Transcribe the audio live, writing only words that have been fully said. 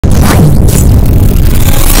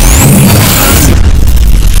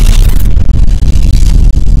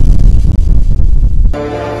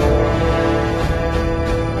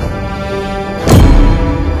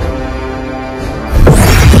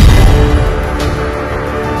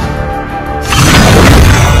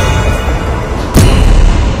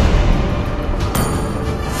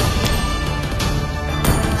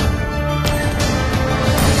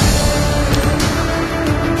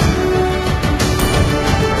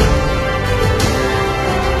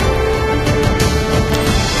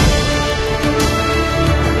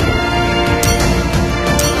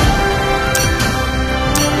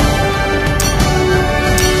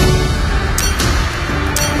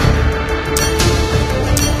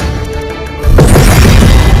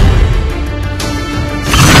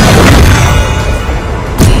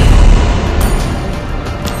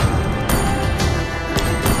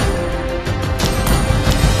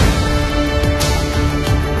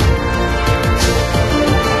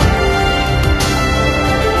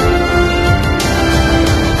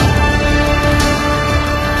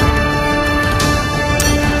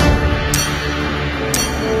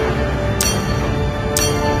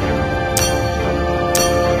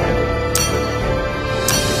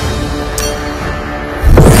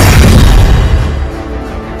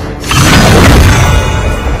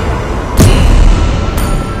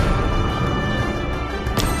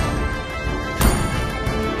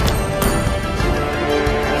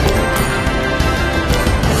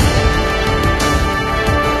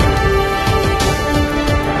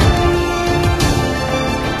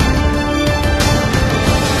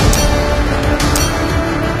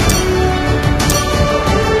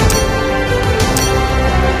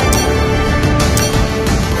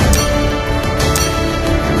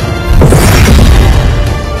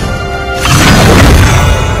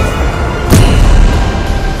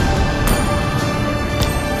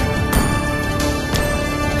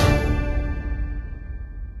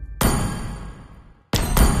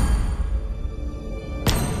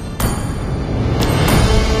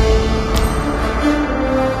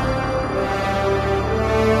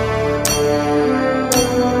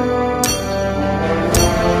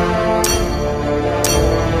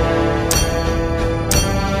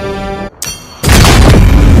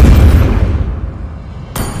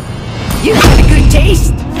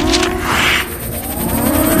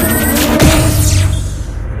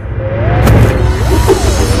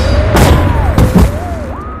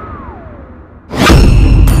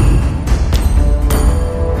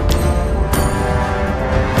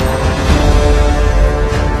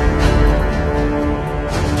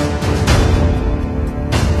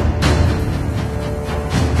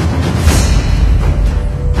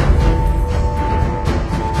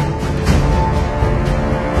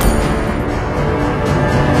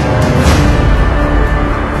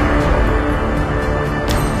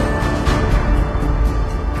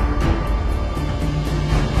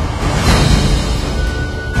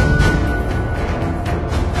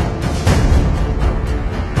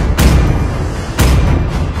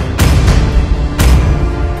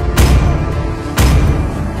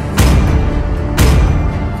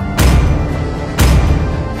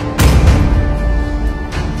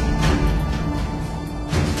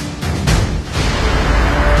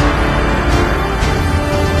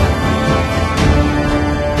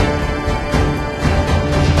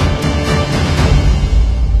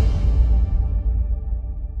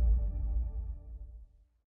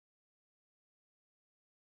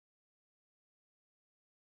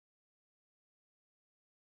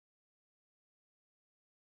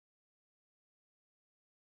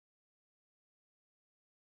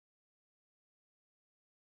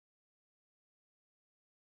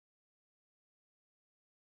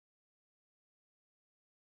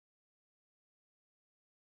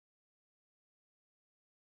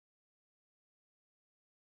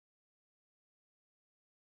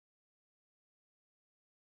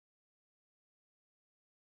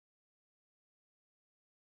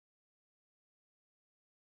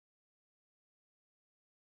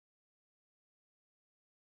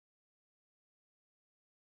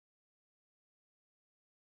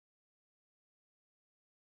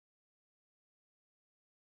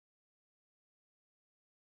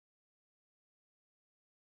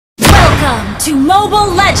Welcome to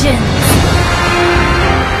Mobile Legends!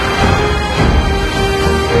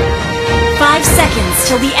 5 seconds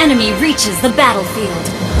till the enemy reaches the battlefield.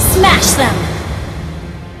 Smash them!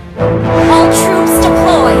 All troops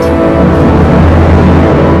deployed!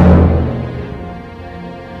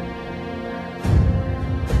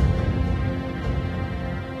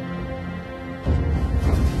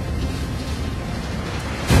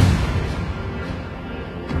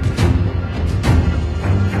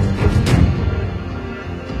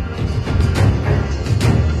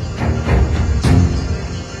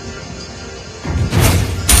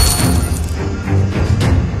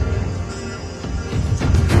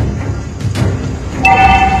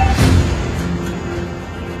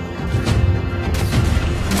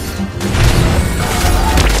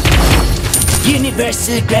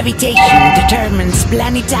 Universal gravitation determines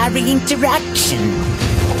planetary interaction.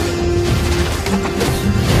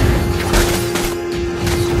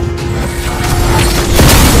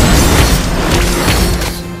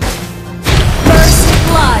 First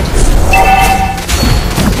blood!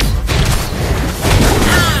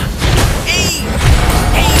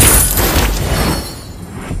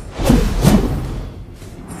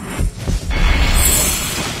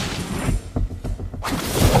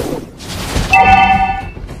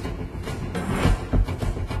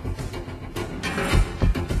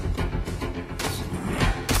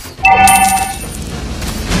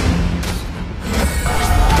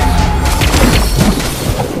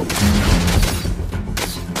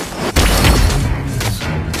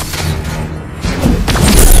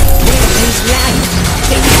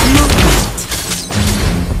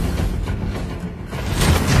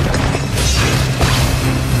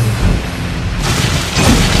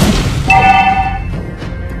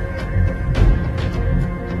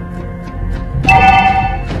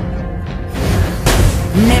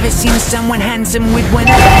 Never seen someone handsome with one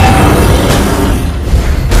eye.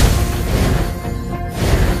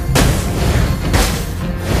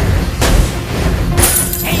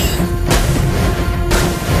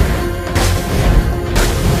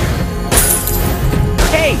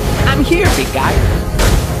 Hey, I'm here, big guy.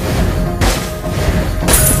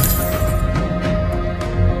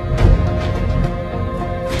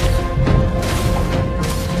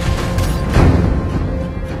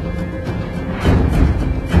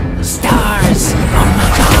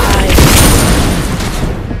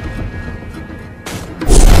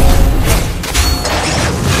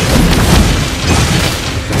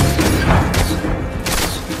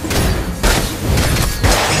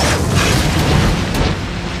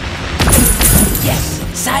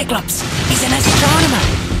 Cyclops is an astronomer.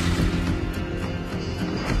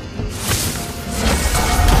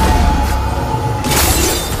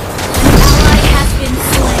 Ally has been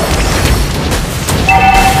slain.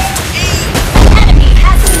 Enemy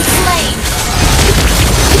has been slain.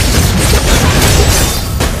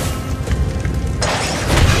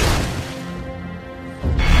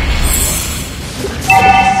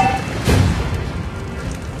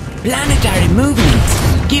 Planetary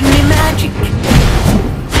movement. Give me magic.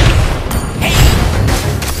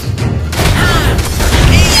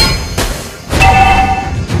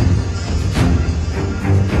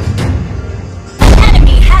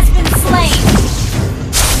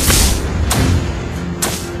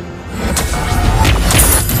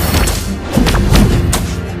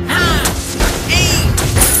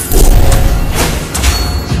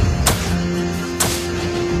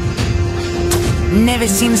 Never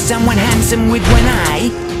seen someone handsome with one eye.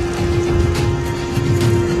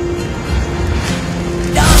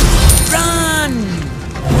 Don't run!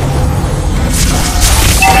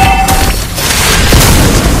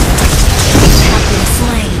 Have been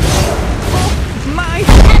slain. My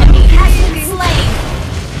Enemy has been slain.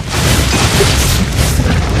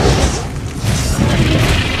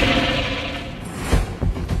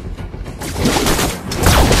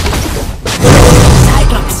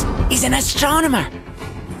 Cyclops is an astronomer.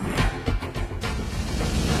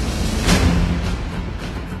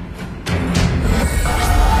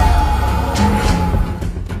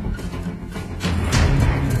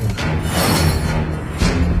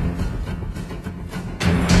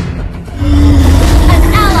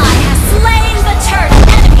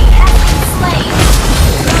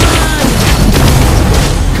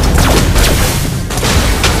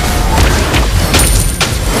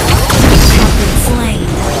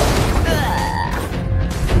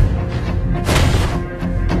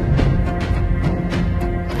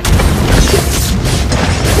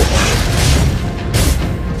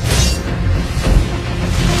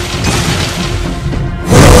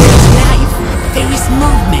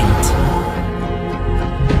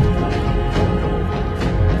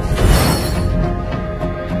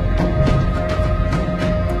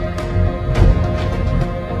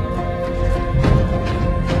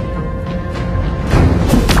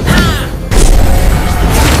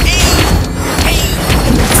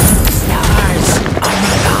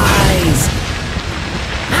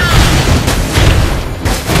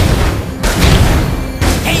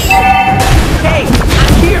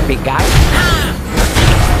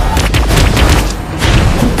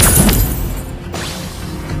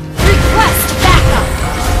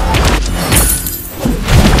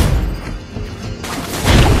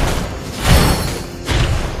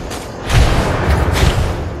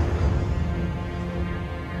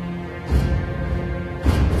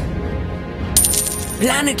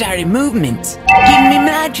 Planetary movement. Give me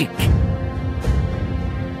magic.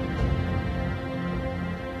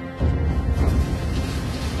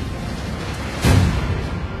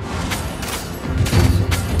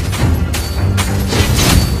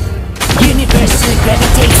 Universal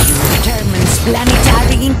gravitation determines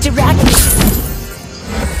planetary interaction.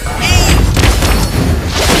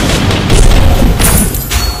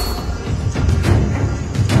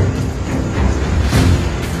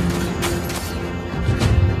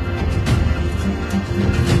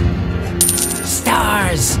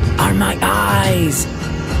 Stars are my eyes.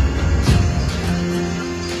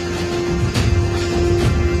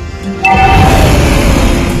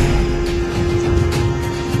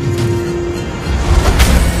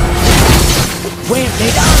 Where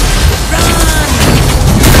did I run?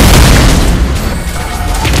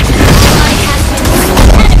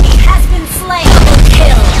 Enemy has been slain. Double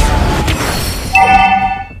kill.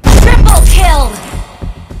 Triple kill.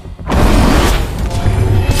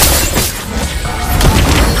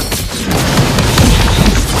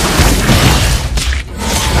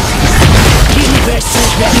 Universal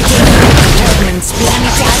gravitation determines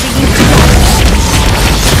planetary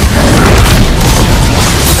interaction.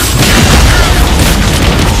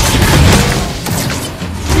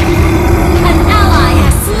 An ally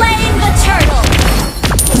has slain the turtle.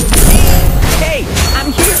 Hey,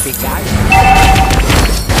 I'm here, big guy.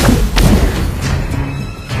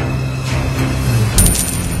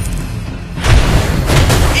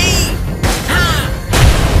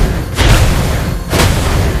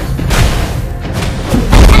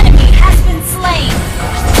 Enemy has been slain.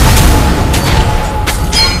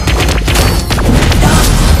 You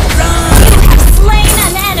have slain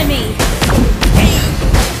an enemy.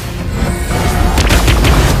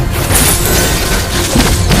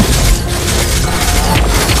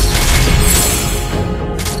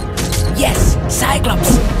 Yes, Cyclops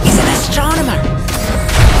is an astronomer.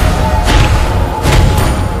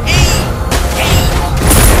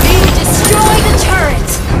 You destroy the turret.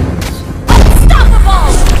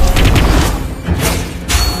 Unstoppable.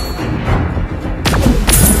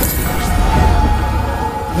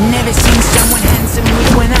 Never seen someone handsome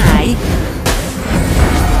with one eye.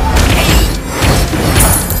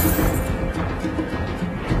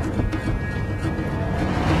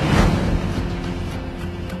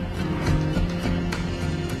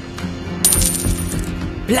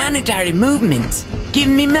 Planetary movement. Give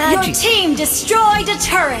me Your magic. team destroyed a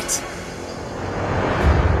turret.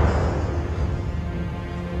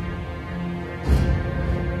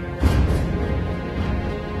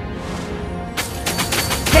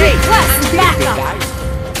 Hey, Request I'm here, big backup. guy.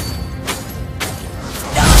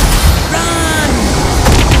 Run!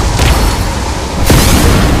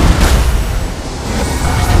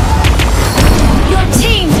 Your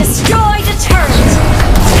team destroyed a turret.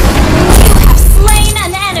 You have slain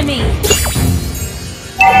an enemy.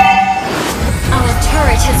 Our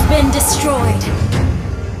turret has been destroyed.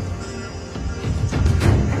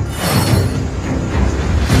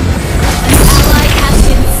 An ally has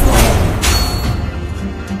been slain.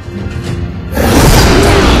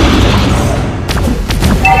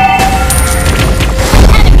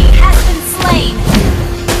 Enemy has been slain.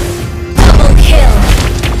 Double kill.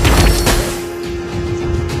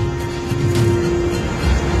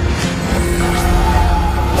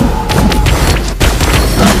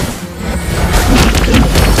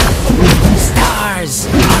 Stars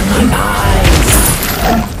are my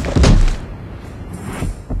eyes.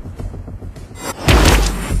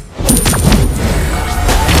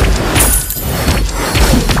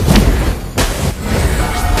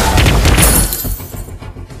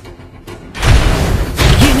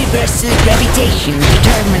 Universal gravitation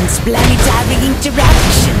determines planetary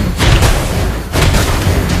interaction.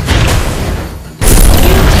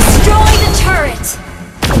 You destroy the turret.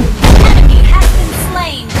 Enemy has been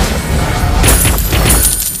slain.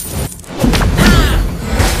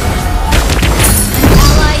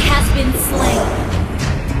 Ally has been slain.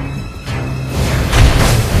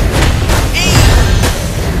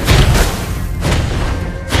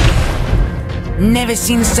 Never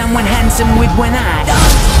seen someone handsome with one eye.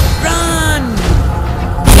 Run!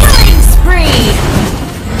 Killing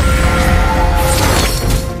spree.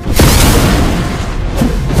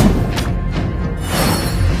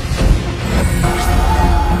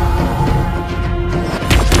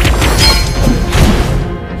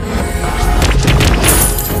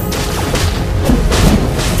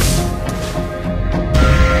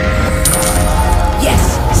 Yes,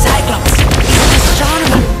 Cyclops is an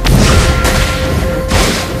astronomer.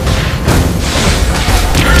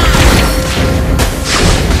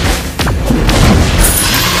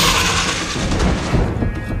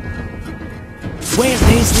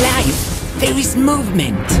 life, there is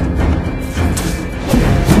movement.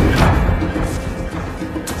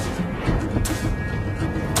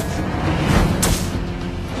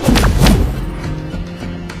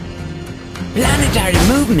 Planetary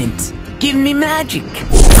movements give me magic.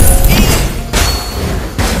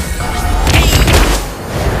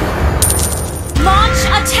 Launch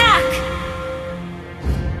attack!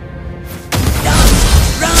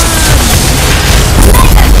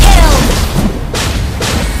 Mega kill!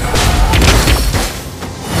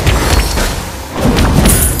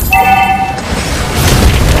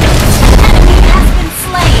 Enemy has been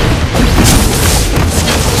slain!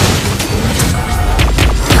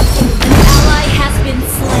 An ally has been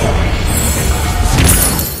slain.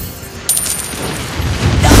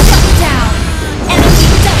 Shut down! Enemy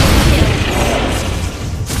double kill!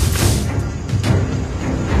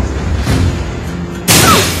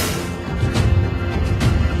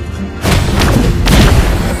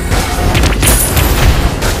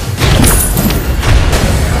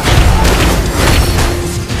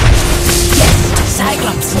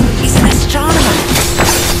 Cyclops is an astronomer.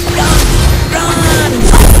 Run!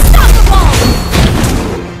 Unstoppable!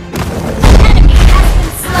 Enemy has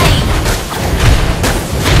been slain.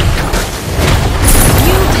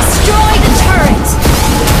 You destroyed a turret.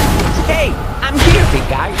 Hey, I'm here, big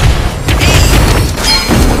guy.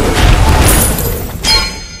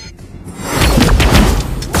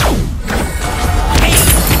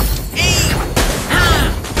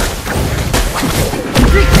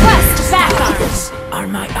 Request backup. These are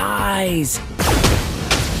my eyes.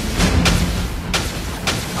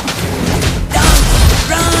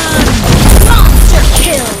 Run! Monster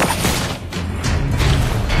kill.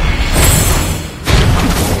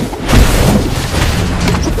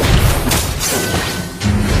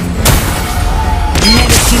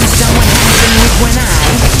 Never seen someone handsome with one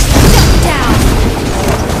eye. Shut down.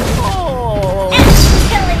 Oh! Enemy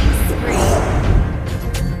killing spree.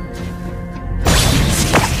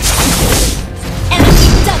 Enemy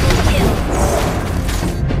double kill.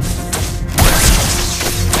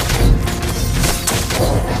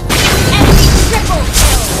 Enemy triple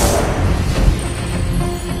kill.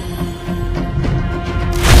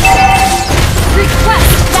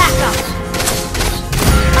 Request backup.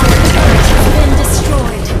 Our turret has been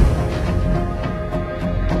destroyed.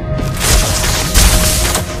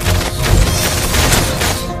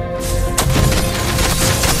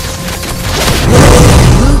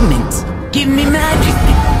 Movements give me magic.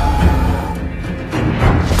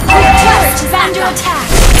 Our turret is under attack.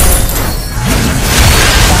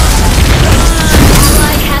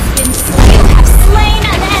 Ally has been slain. You have slain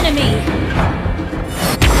an enemy.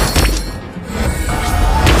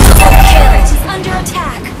 Our turret is under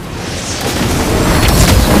attack.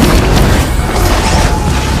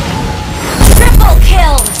 Triple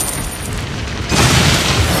kill.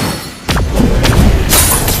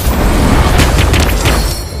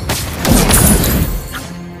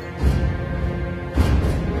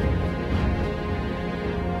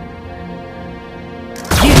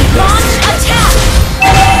 Launch attack.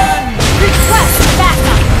 Request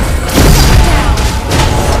backup. Shut down.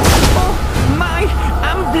 Oh my,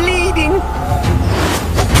 I'm bleeding.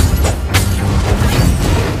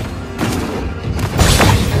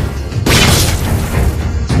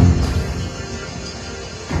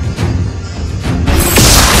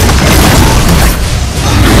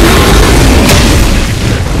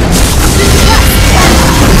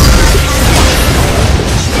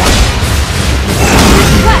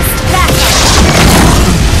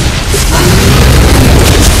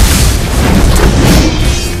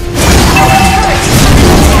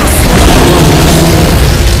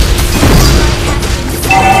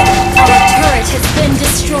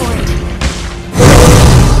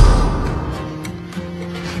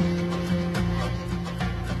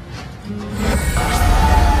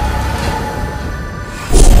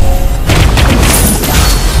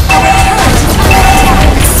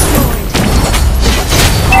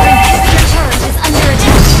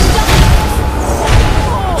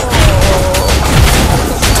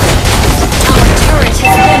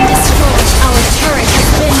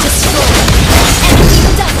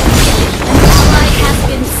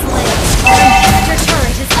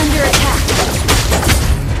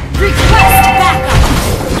 Request backup.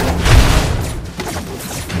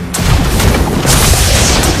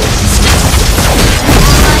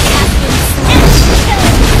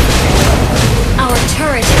 Our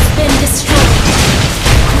turret is under attack.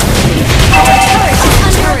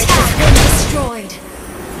 Our turret has been destroyed.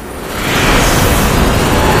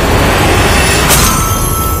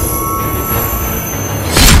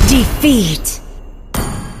 Defeat.